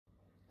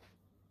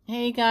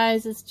Hey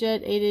guys, it's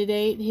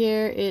Jet888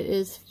 here. It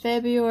is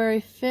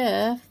February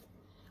 5th.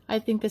 I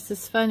think this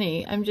is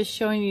funny. I'm just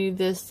showing you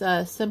this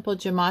simple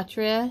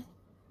gematria.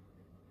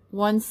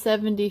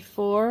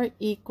 174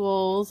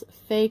 equals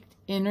faked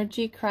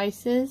energy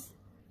crisis.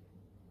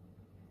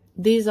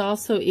 These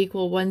also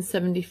equal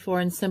 174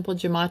 in simple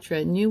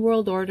gematria. New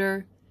World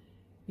Order,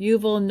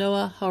 Yuval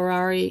Noah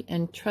Harari,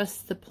 and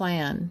Trust the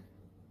Plan.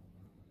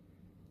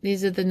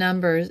 These are the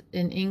numbers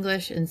in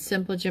English and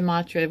simple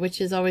gematria,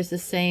 which is always the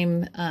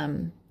same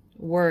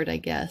word, I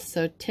guess.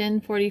 So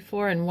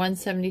 1044 and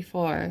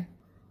 174.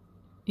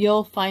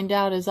 You'll find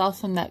out is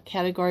also in that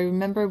category.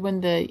 Remember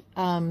when the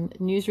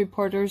news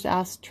reporters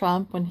asked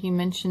Trump when he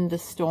mentioned the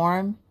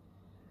storm?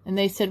 And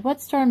they said, "What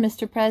storm,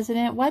 Mr.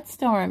 President? What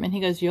storm?" And he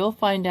goes, "You'll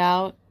find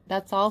out."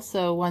 That's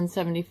also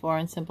 174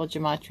 in simple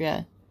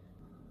gematria.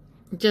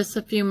 Just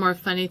a few more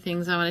funny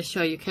things I want to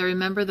show you. Okay,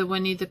 remember the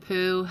Winnie the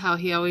Pooh, how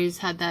he always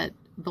had that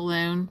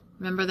balloon?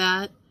 Remember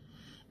that?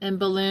 And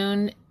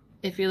balloon,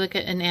 if you look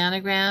at an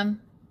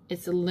anagram,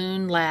 it's a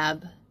loon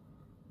lab.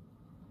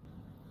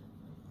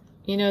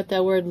 You know what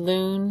that word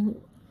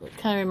loon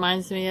kind of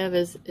reminds me of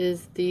is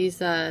these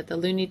the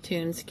Looney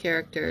Tunes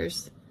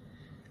characters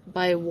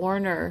by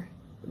Warner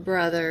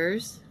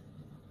Brothers.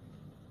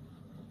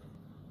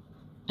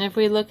 And if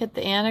we look at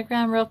the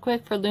anagram real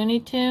quick for Looney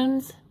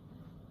Tunes,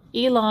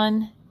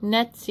 Elon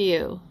nets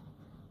you.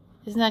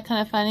 Isn't that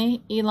kind of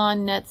funny?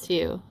 Elon nets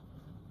you.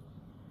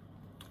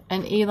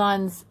 And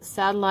Elon's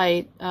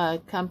satellite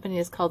company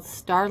is called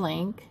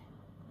Starlink.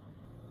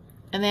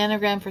 And the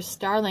anagram for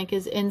Starlink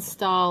is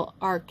install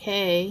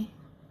RK.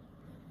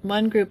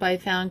 One group I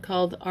found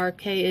called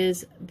RK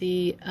is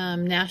the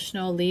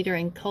national leader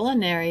in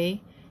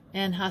culinary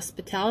and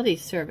hospitality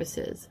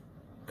services.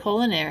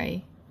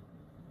 Culinary.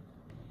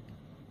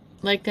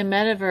 Like the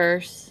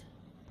metaverse,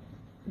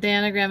 the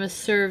anagram is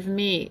serve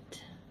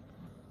meat.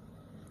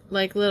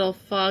 Like little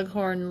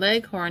foghorn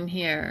leghorn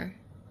here.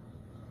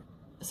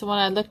 So when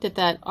I looked at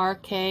that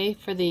RK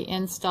for the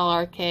install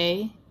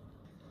RK,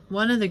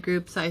 one of the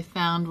groups I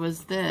found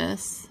was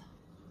this.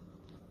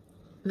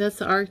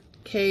 This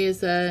RK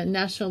is a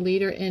national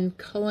leader in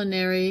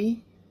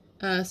culinary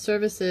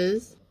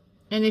services.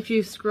 And if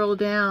you scroll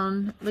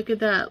down, look at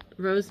that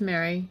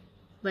rosemary,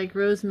 like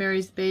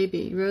Rosemary's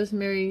Baby,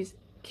 Rosemary's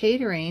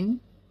Catering.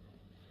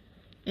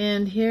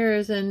 And here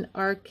is an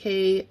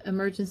RK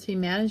emergency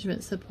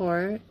management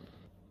support.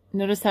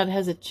 Notice how it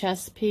has a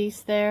chess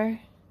piece there,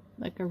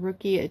 like a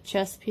rookie, a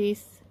chess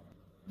piece.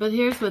 But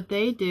here's what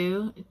they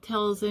do. It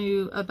tells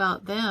you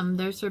about them.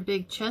 There's their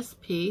big chess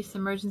piece,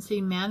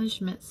 emergency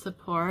management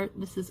support.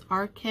 This is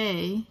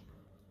RK.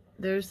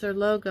 There's their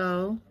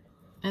logo.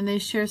 And they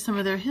share some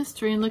of their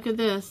history. And look at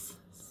this.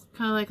 It's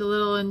kind of like a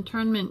little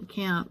internment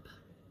camp.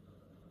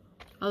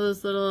 All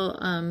those little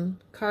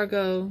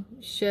cargo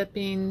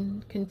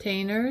shipping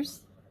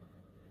containers.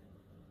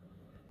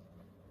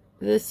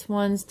 This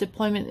one's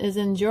deployment is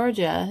in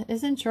Georgia.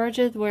 Isn't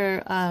Georgia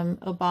where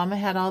Obama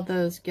had all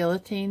those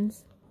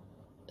guillotines?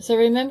 So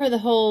remember the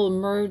whole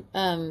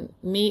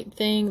meat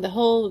thing, the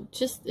whole,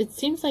 it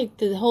seems like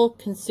the whole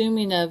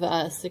consuming of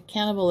us, the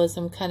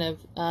cannibalism kind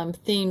of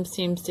theme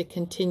seems to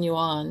continue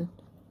on.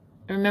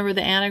 Remember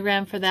the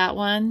anagram for that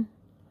one?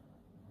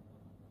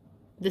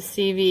 The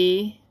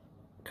CV,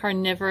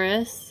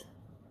 carnivorous.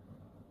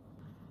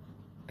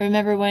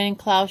 Remember when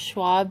Klaus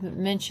Schwab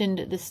mentioned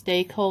the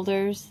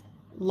stakeholders?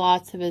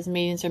 Lots of his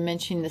meetings are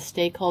mentioning the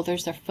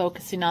stakeholders. They're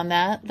focusing on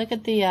that. Look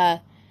at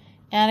the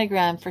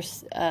anagram for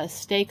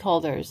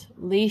stakeholders.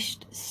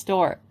 Leashed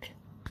stork.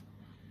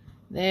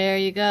 There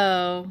you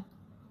go.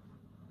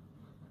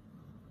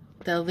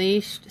 The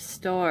leashed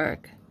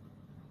stork.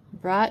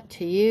 Brought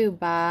to you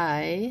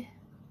by,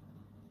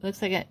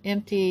 looks like an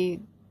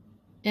empty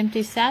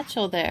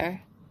satchel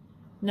there.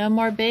 No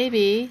more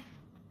baby.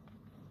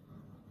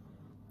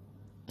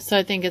 So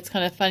I think it's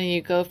kind of funny.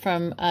 You go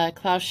from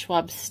Klaus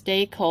Schwab's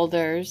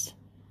stakeholders,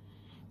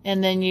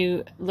 and then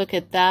you look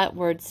at that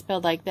word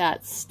spelled like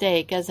that,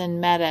 steak as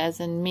in meta as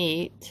in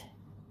meat,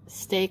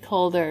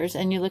 stakeholders,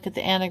 and you look at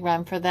the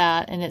anagram for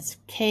that, and it's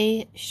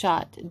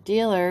K-shot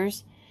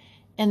dealers,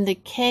 and the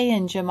K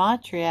in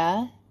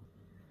gematria,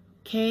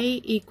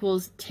 K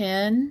equals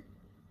 10,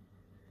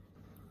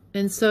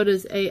 and so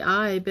does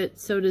AI, but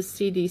so does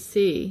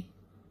CDC.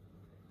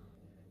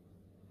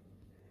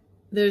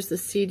 There's the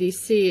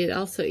CDC, it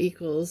also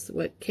equals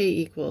what K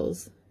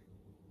equals.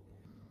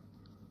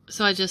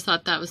 So I just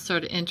thought that was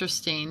sort of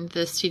interesting.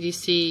 The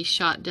CDC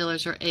shot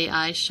dealers are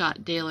AI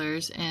shot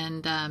dealers,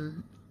 and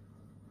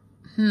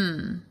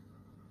and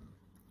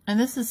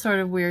this is sort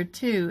of weird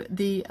too.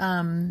 The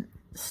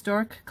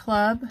Stork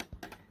Club,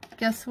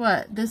 guess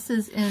what? This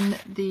is in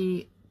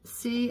the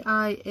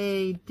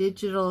CIA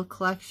digital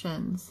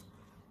collections.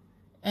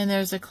 And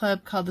there's a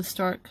club called the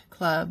Stork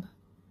Club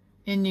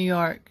in New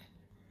York.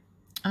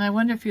 And I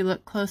wonder if you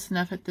look close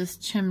enough at this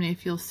chimney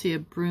if you'll see a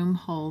broom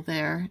hole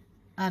there.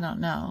 I don't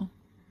know.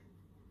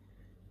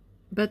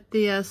 But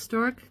the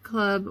Stork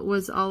Club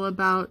was all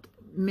about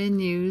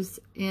menus,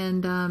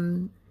 and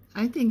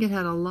I think it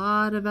had a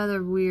lot of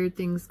other weird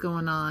things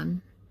going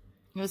on.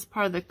 It was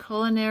part of the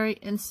Culinary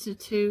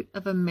Institute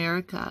of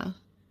America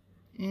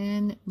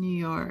in New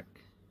York.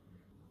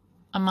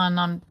 I'm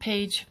on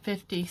page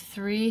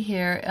 53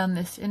 here on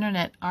this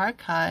Internet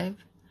Archive,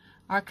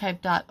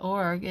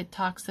 archive.org. It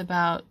talks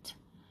about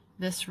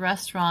this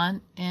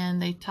restaurant,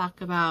 and they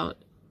talk about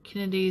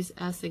Kennedy's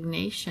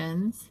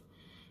assignations,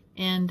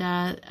 and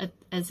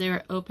as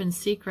their open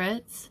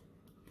secrets.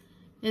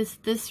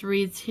 This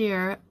reads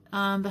here,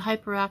 the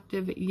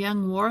hyperactive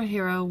young war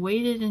hero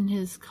waited in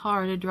his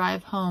car to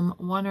drive home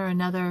one or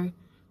another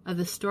of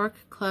the Stork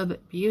Club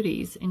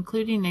beauties,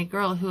 including a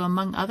girl who,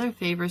 among other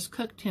favors,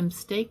 cooked him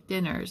steak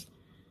dinners.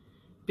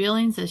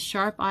 Billings, as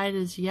sharp-eyed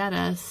as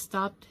Yetta,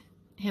 stopped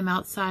him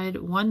outside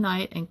one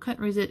night and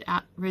couldn't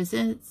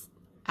resist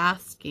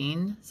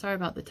asking, sorry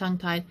about the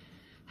tongue-tied,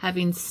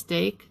 having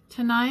steak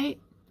tonight?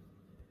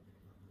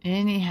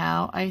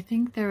 Anyhow, I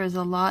think there is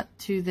a lot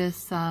to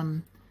this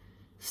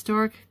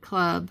Stork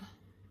Club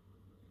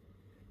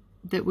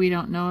that we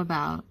don't know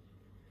about.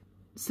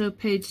 So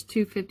page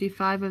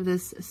 255 of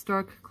this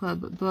Stork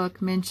Club book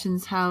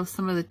mentions how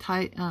some of the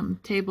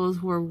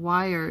tables were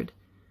wired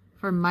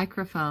for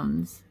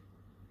microphones.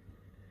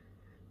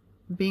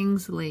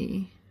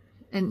 Bingsley.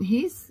 And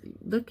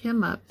look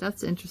him up.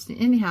 That's interesting.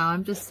 Anyhow,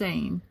 I'm just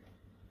saying,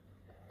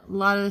 a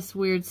lot of this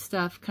weird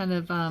stuff kind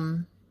of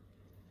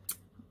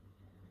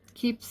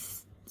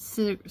keeps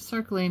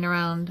circling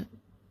around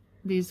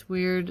these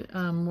weird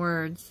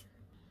words.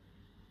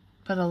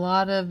 But a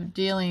lot of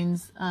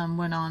dealings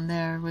went on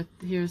there with,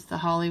 here's the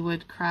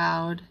Hollywood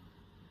crowd.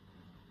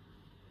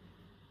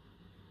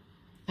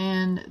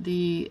 And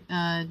the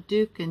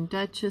Duke and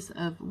Duchess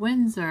of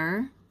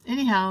Windsor.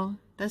 Anyhow,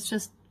 that's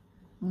just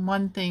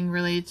one thing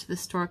related to the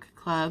Stork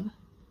Club.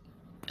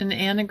 An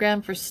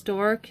anagram for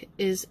stork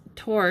is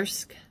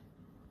torsk.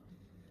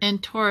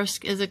 And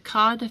torsk is a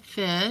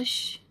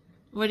codfish.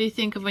 What do you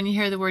think of when you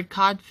hear the word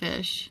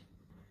codfish?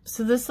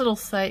 So this little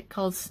site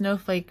called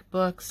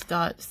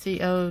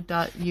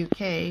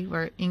snowflakebooks.co.uk,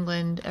 where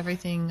England,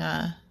 everything,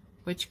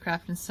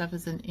 witchcraft and stuff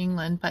is in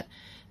England. But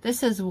this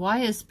says, why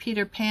is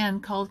Peter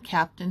Pan called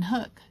Captain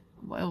Hook?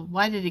 Well,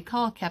 why did he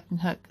call Captain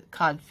Hook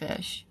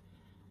codfish?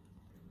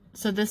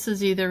 So this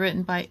is either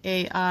written by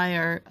AI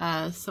or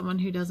someone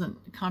who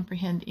doesn't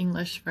comprehend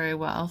English very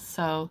well.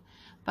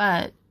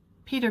 But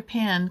Peter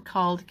Pan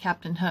called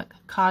Captain Hook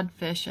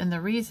codfish, and the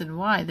reason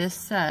why, this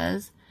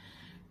says,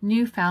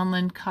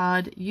 Newfoundland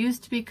cod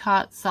used to be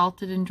caught,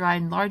 salted, and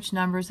dried in large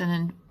numbers, and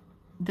in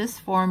this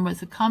form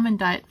was a common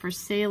diet for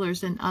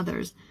sailors and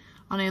others.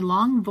 On a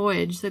long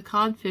voyage, the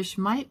codfish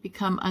might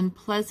become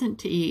unpleasant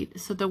to eat,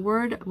 so the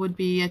word would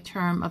be a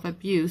term of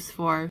abuse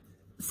for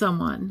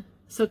someone.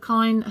 So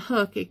calling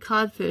Hook a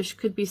codfish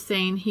could be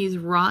saying he's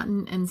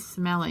rotten and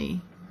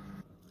smelly.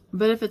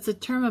 But if it's a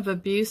term of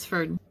abuse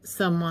for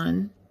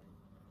someone,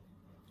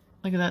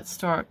 look at that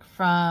stork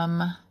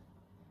from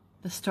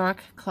the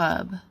Stork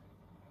Club.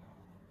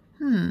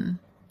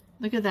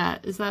 Look at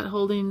that. Is that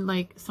holding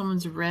like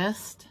someone's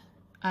wrist?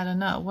 I don't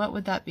know. What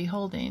would that be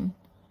holding?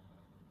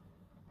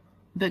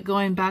 But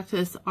going back to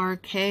this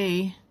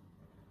RK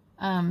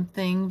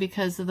thing,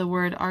 because of the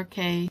word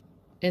RK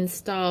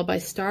install by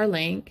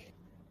Starlink,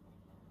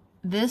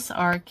 this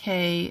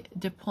RK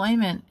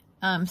deployment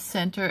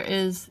center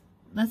is,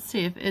 let's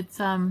see if it's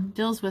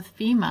deals with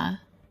FEMA,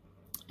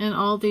 and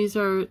all these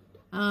are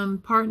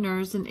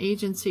partners and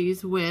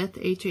agencies with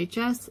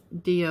HHS,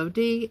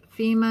 DOD,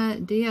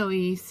 FEMA,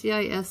 DOE,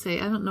 CISA,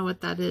 I don't know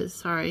what that is,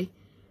 sorry,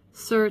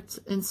 CERTs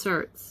and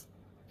CERTs,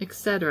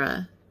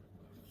 etc.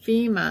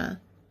 FEMA,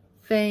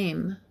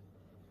 FAME.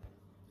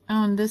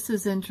 Oh, and this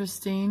is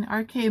interesting.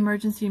 RK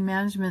Emergency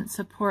Management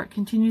Support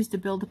continues to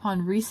build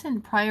upon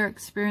recent prior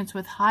experience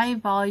with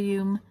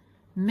high-volume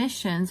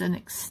missions and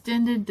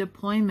extended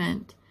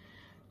deployment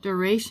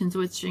durations,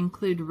 which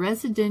include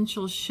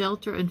residential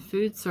shelter and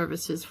food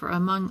services for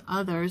among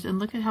others. And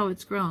look at how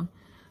it's grown.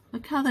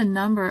 Look how the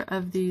number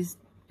of these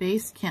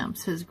base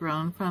camps has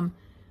grown from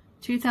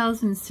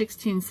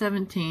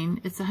 2016-17.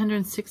 It's a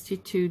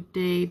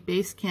 162-day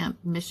base camp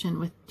mission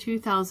with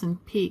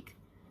 2,000 peak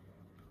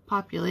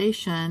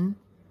population,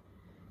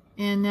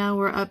 and now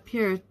we're up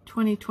here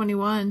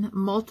 2021,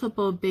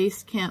 multiple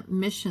base camp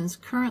missions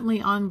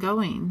currently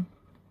ongoing.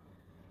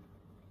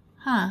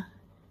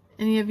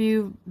 Any of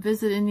you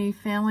visit any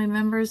family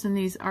members in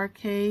these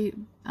RK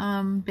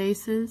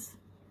bases?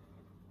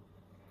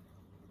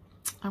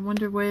 I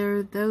wonder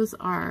where those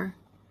are.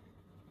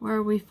 Where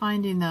are we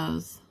finding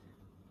those?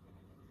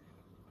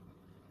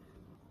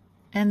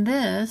 And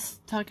this,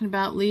 talking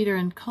about leader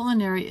and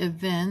culinary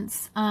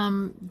events,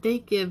 they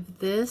give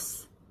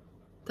this,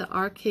 the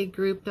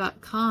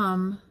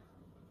rkgroup.com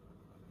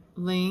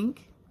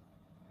link.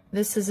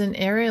 This is an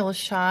aerial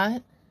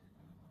shot.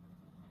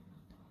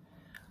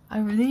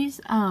 Are these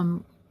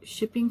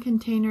shipping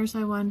containers,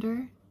 I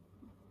wonder?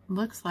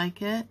 Looks like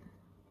it.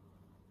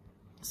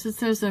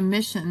 Since there's a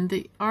mission,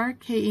 the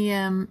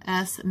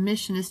RKEMS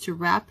mission is to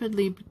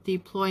rapidly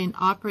deploy and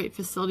operate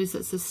facilities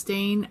that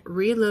sustain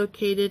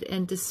relocated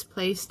and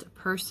displaced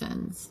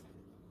persons.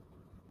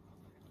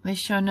 They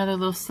show another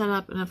little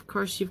setup, and of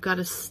course you've got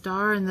a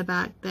star in the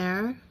back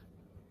there.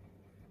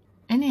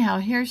 Anyhow,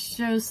 here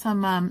shows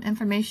some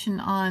information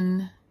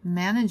on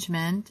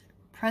management.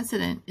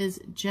 President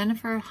is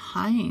Jennifer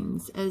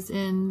Hines, as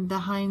in the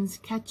Heinz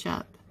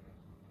ketchup,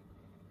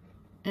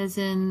 as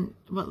in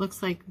what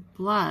looks like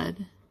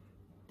blood.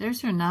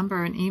 There's her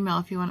number and email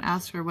if you want to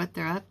ask her what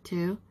they're up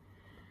to.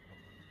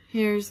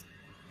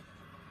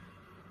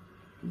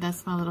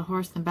 That's my little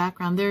horse in the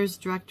background. There's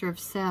Director of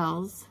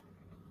Sales.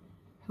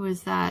 Who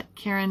is that?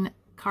 Karen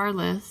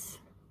Carlis.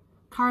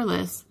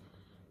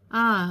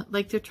 Ah,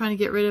 like they're trying to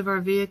get rid of our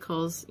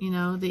vehicles, you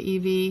know, the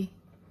EV.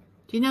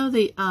 Do you know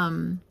the,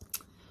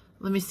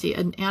 let me see,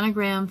 an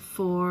anagram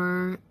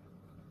for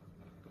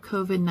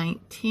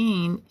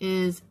COVID-19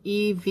 is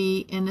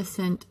EV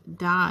innocent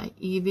die.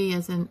 EV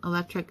as in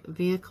electric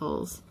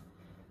vehicles.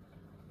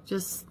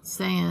 Just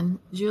saying.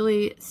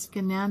 Julie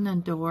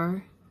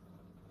Scananador.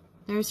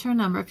 There's her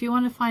number. If you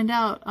want to find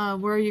out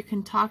where you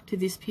can talk to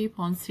these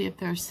people and see if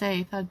they're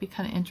safe, that'd be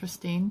kind of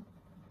interesting.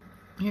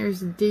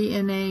 Here's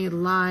DNA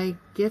Lie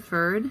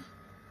Gifford.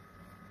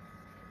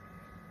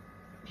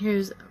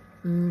 Here's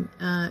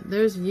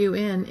there's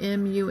UN,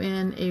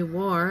 MUN, a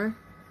war.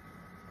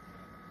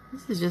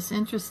 This is just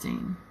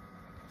interesting.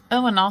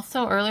 Oh, and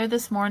also earlier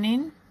this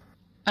morning,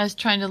 I was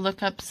trying to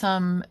look up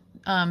some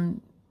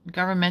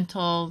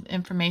governmental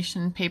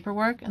information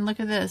paperwork, and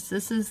look at this.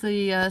 This is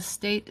the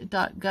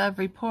state.gov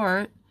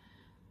report.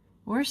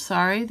 We're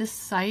sorry, this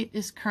site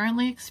is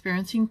currently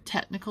experiencing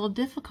technical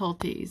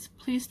difficulties.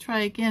 Please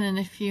try again in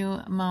a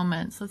few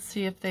moments. Let's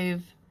see if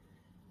they've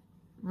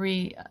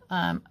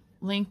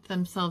linked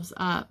themselves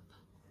up.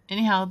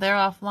 Anyhow, they're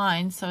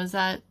offline, so is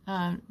that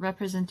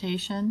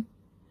representation?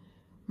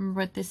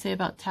 Remember what they say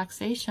about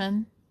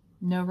taxation?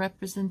 No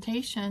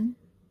representation.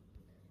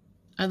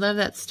 I love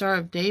that Star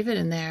of David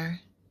in there.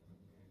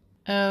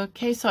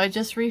 Okay, so I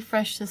just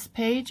refreshed this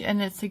page,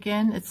 and it's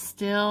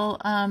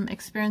still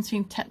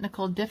experiencing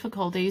technical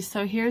difficulties.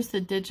 So here's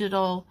the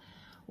digital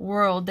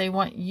world. They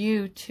want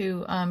you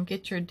to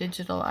get your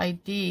digital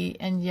ID,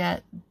 and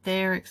yet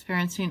they're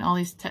experiencing all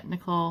these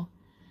technical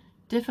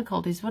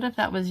difficulties. What if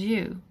that was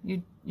you?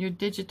 Your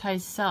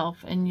digitized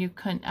self, and you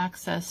couldn't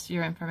access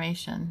your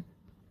information?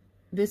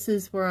 This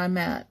is where I'm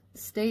at.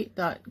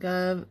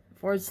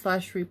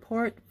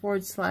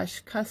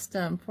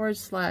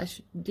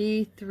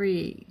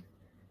 state.gov/report/custom/D3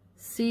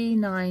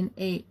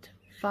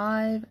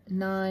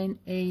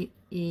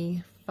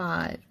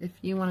 C98598E5 if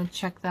you want to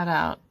check that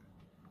out.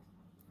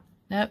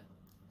 Nope,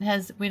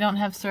 we don't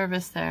have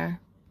service there.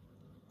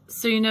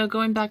 So, you know,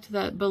 going back to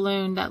that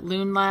balloon, that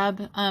Loon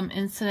Lab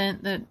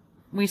incident that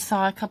we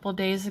saw a couple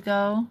days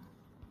ago,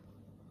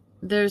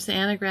 there's the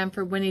anagram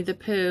for Winnie the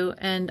Pooh,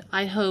 and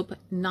I hope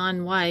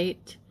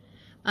non-white.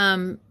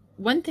 One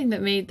thing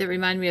that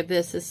reminded me of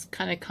this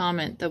kind of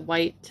comment, the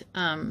white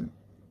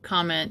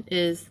comment,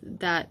 is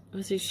that,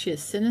 was she a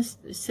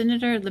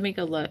senator? Let me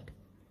go look.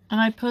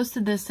 And I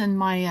posted this in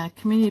my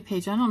community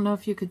page. I don't know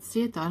if you could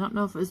see it though. I don't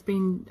know if it was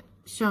being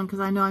shown because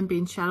I know I'm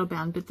being shadow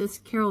bound, but this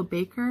Carol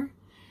Baker,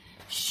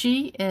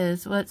 she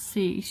is, let's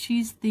see,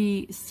 she's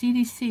the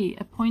CDC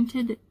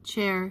appointed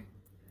chair,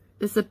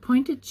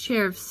 appointed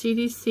chair of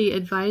CDC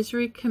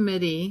Advisory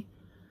Committee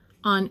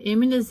on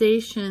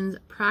Immunizations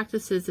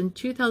Practices in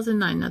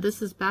 2009. Now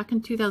this is back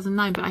in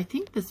 2009, but I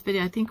think this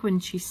video, I think when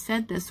she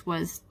said this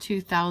was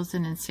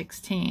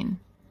 2016.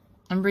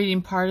 I'm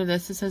reading part of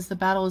this. It says the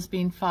battle is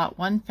being fought.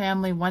 One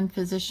family, one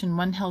physician,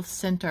 one health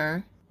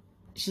center.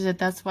 She said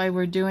that's why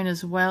we're doing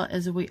as well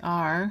as we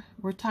are.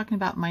 We're talking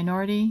about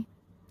minority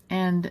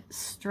and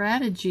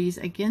strategies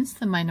against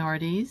the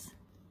minorities.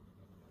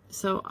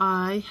 So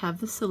I have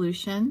the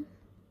solution.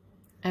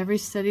 Every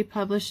study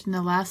published in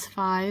the last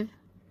 5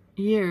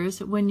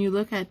 years, when you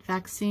look at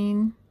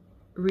vaccine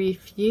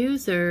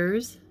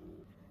refusers,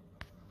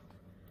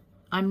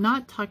 I'm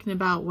not talking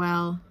about,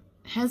 well,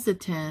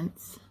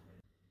 hesitants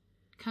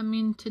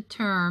coming to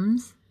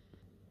terms,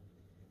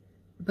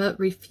 but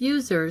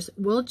refusers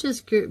will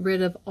just get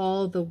rid of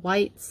all the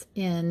whites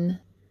in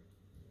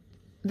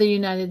the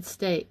United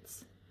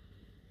States.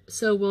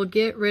 So we'll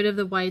get rid of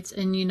the whites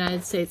in the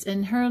United States.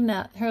 And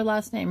her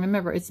last name,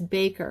 remember, it's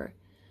Baker.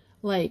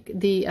 Like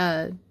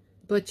the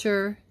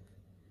butcher,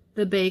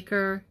 the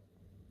baker.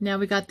 Now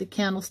we got the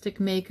candlestick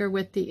maker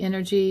with the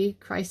energy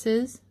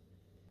crisis.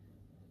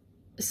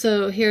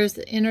 So here's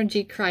the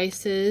energy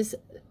crisis.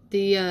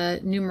 The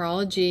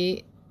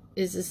numerology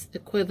is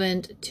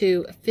equivalent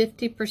to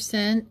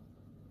 50%,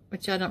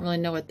 which I don't really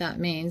know what that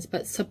means,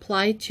 but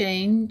supply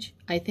chain,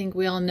 I think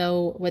we all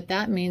know what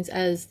that means,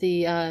 as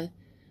the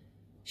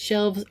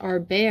shelves are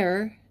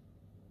bare,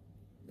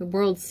 the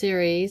World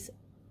Series,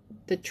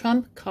 the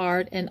Trump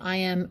card, and I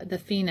am the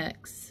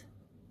Phoenix.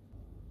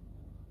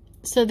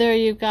 So there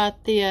you've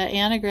got the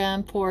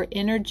anagram for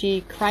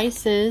energy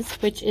crisis,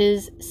 which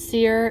is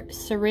sear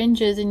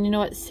syringes. And you know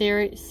what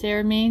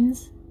sear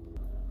means?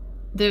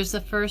 There's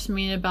the first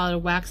meaning about a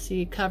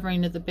waxy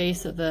covering at the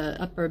base of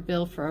the upper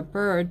bill for a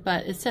bird,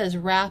 but it says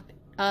wrap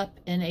up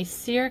in a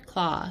sear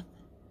cloth.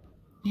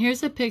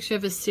 Here's a picture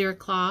of a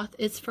cerecloth.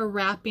 It's for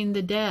wrapping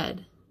the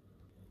dead.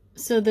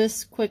 So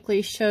this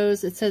quickly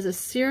shows, it says a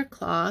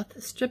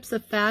cerecloth, strips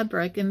of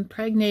fabric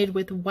impregnated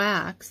with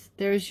wax.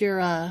 There's your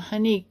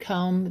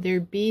honeycomb, their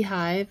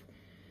beehive,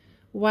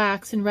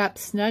 wax, and wrapped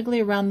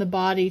snugly around the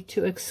body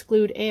to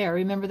exclude air.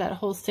 Remember that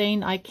whole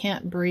saying, I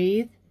can't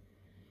breathe?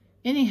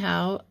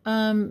 Anyhow,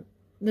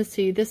 let's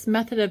see, this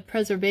method of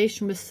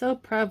preservation was so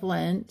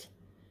prevalent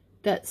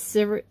that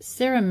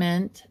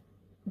cerement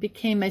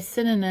became a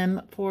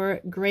synonym for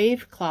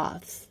grave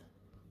cloths.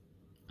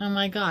 Oh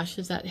my gosh,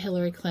 is that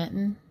Hillary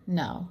Clinton?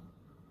 No.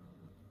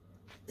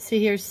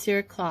 See, here's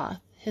cerecloth,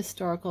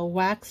 historical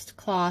waxed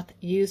cloth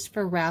used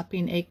for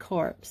wrapping a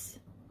corpse.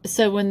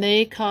 So when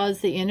they cause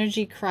the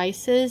energy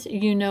crisis,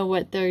 you know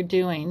what they're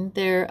doing.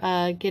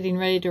 They're getting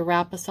ready to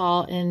wrap us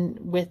all in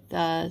with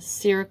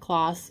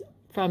cerecloths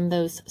from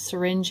those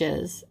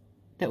syringes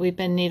that we've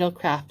been needle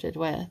crafted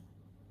with.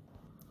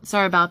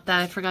 Sorry about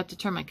that. I forgot to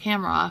turn my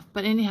camera off.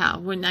 But anyhow,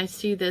 when I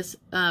see this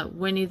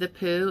Winnie the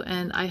Pooh,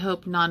 and I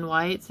hope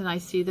non-whites, and I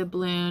see the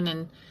balloon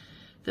and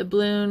the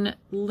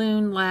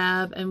balloon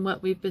lab and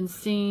what we've been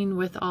seeing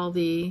with all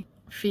the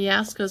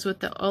fiascos with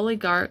the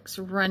oligarchs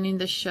running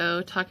the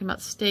show, talking about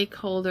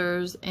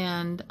stakeholders,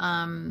 and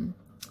I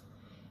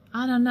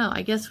don't know.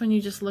 I guess when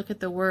you just look at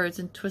the words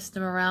and twist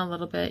them around a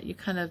little bit, you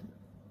kind of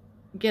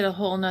get a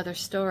whole nother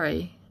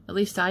story. At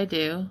least I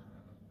do.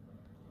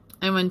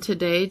 I went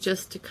today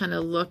just to kind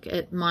of look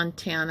at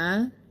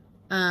Montana.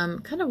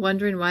 Kind of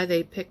wondering why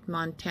they picked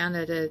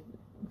Montana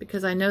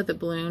because I know the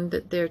balloon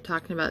that they're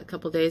talking about a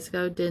couple days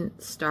ago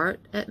didn't start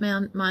at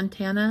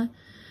Montana.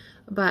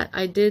 But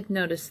I did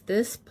notice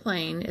this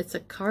plane. It's a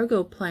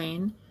cargo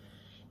plane,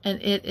 and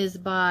it is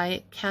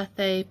by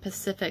CATHAY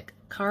Pacific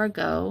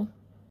Cargo.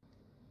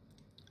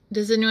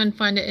 Does anyone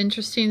find it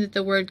interesting that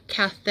the word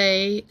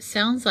Cathay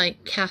sounds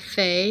like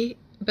cafe?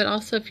 But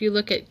also, if you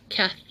look at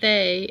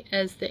Cathay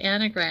as the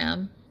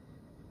anagram,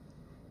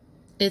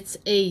 it's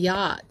a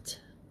yacht,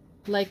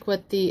 like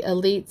what the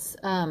elites,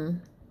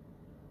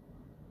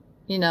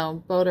 you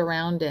know, boat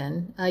around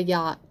in, a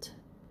yacht.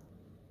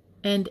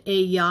 And a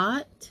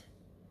yacht,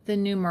 the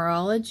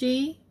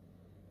numerology,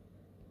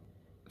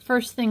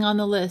 first thing on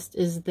the list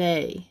is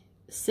they.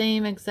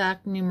 Same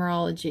exact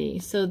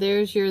numerology. So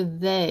there's your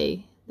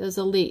they, those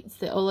elites,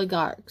 the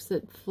oligarchs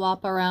that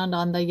flop around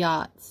on the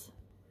yachts.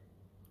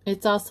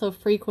 It's also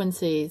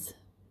frequencies.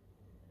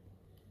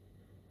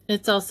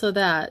 It's also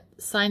that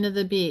sign of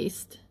the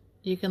beast.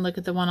 You can look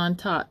at the one on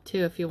top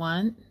too if you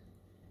want.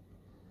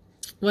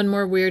 One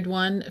more weird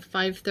one,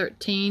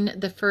 513,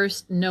 the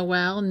first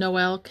Noel.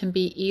 Noel can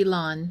be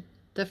Elon,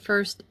 the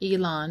first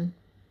Elon.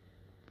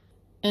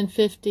 And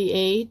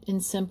 58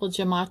 in simple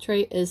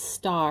gematria is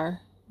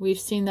star. We've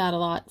seen that a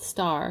lot,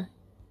 star.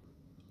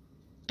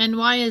 And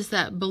why is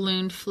that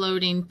balloon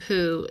floating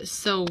poo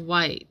so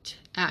white?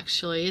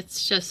 Actually,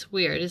 it's just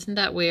weird. Isn't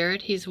that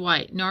weird? He's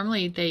white.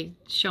 Normally they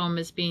show him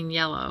as being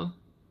yellow.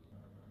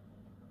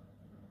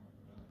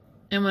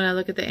 And when I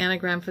look at the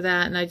anagram for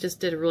that, and I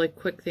just did a really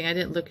quick thing, I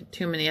didn't look at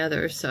too many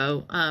others.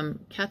 So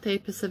Cathay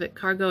Pacific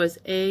Cargo is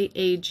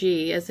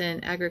AAG, as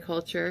in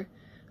agriculture,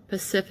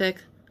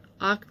 Pacific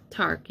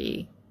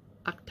Autarky.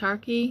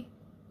 Autarky?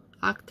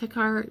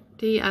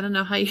 Autarky? I don't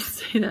know how you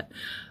say that.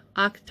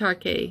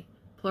 Autarky,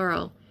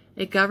 plural.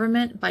 A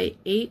government by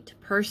 8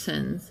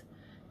 persons.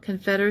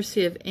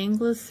 Confederacy of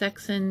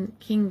Anglo-Saxon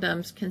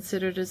kingdoms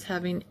considered as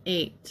having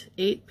 8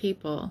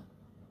 people.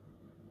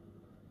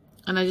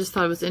 And I just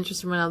thought it was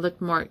interesting when I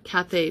looked more at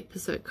Cathay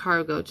Pacific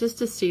Cargo, just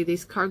to see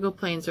these cargo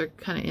planes are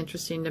kind of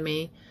interesting to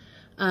me.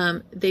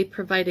 They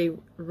provide a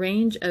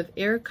range of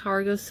air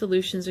cargo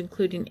solutions,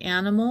 including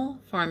animal,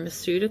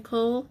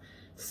 pharmaceutical,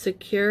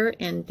 secure,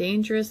 and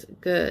dangerous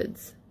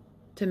goods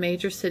to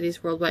major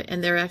cities worldwide.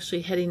 And they're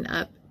actually heading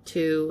up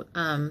to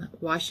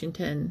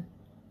Washington,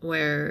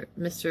 where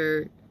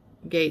Mr.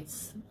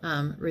 Gates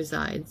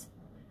resides.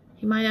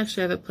 He might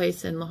actually have a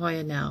place in La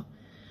Jolla now,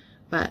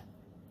 but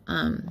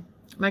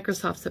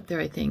Microsoft's up there,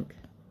 I think.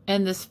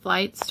 And this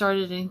flight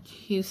started in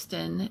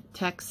Houston,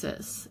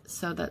 Texas,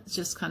 so that's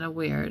just kind of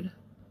weird.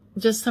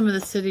 Just some of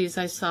the cities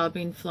I saw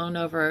being flown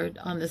over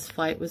on this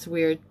flight was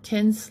weird.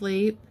 Tin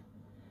Sleep,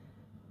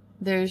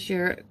 there's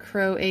your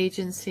Crow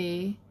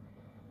Agency,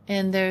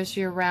 and there's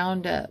your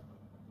Roundup,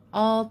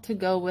 all to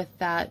go with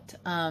that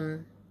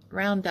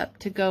Roundup,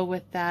 to go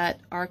with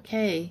that RK,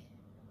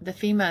 the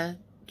FEMA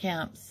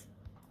camps.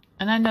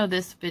 And I know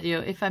this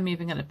video, if I'm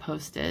even going to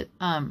post it,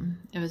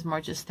 it was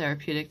more just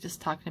therapeutic, just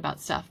talking about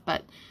stuff,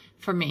 but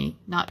for me,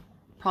 not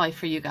probably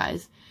for you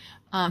guys.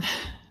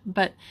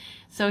 But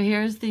so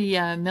here's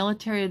the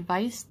military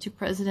advice to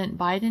President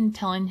Biden,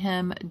 telling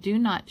him do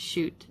not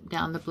shoot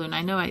down the balloon.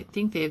 I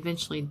think they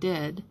eventually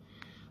did,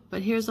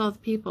 but here's all the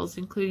peoples,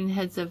 including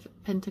heads of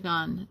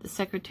Pentagon, the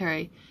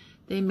secretary.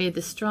 They made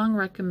the strong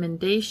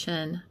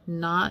recommendation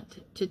not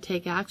to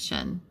take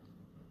action.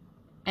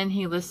 And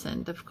he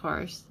listened, of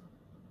course,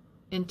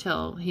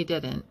 until he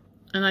didn't.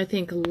 And I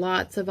think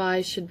lots of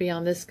eyes should be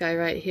on this guy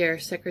right here,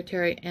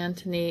 Secretary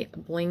Antony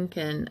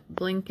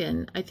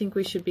Blinken. I think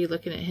we should be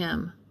looking at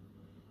him.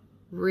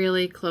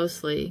 really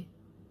closely.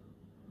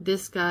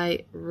 This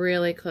guy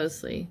really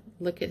closely.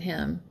 Look at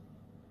him.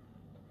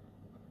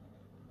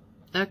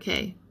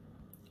 Okay.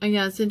 And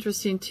yeah, it's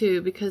interesting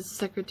too, because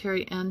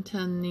Secretary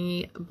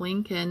Antony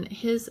Blinken,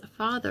 his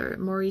father,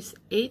 Maurice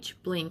H.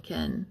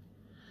 Blinken,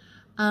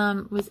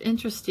 was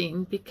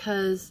interesting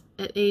because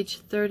at age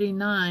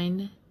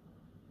 39,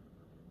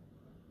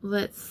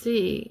 let's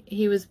see,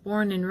 he was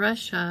born in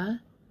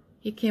Russia.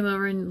 He came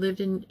over and lived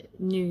in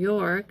New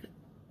York,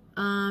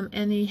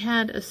 and he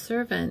had a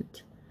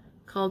servant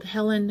called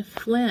Helen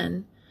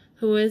Flynn,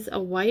 who is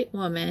a white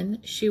woman.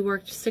 She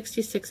worked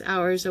 66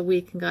 hours a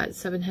week and got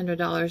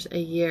 $700 a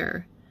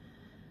year.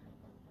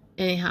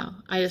 Anyhow,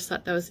 I just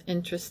thought that was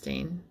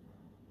interesting.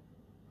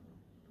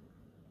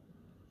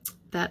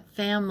 That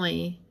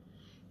family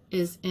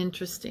is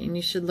interesting.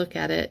 You should look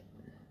at it.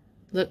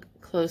 Look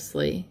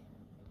closely.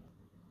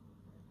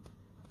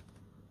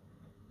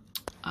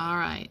 All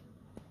right.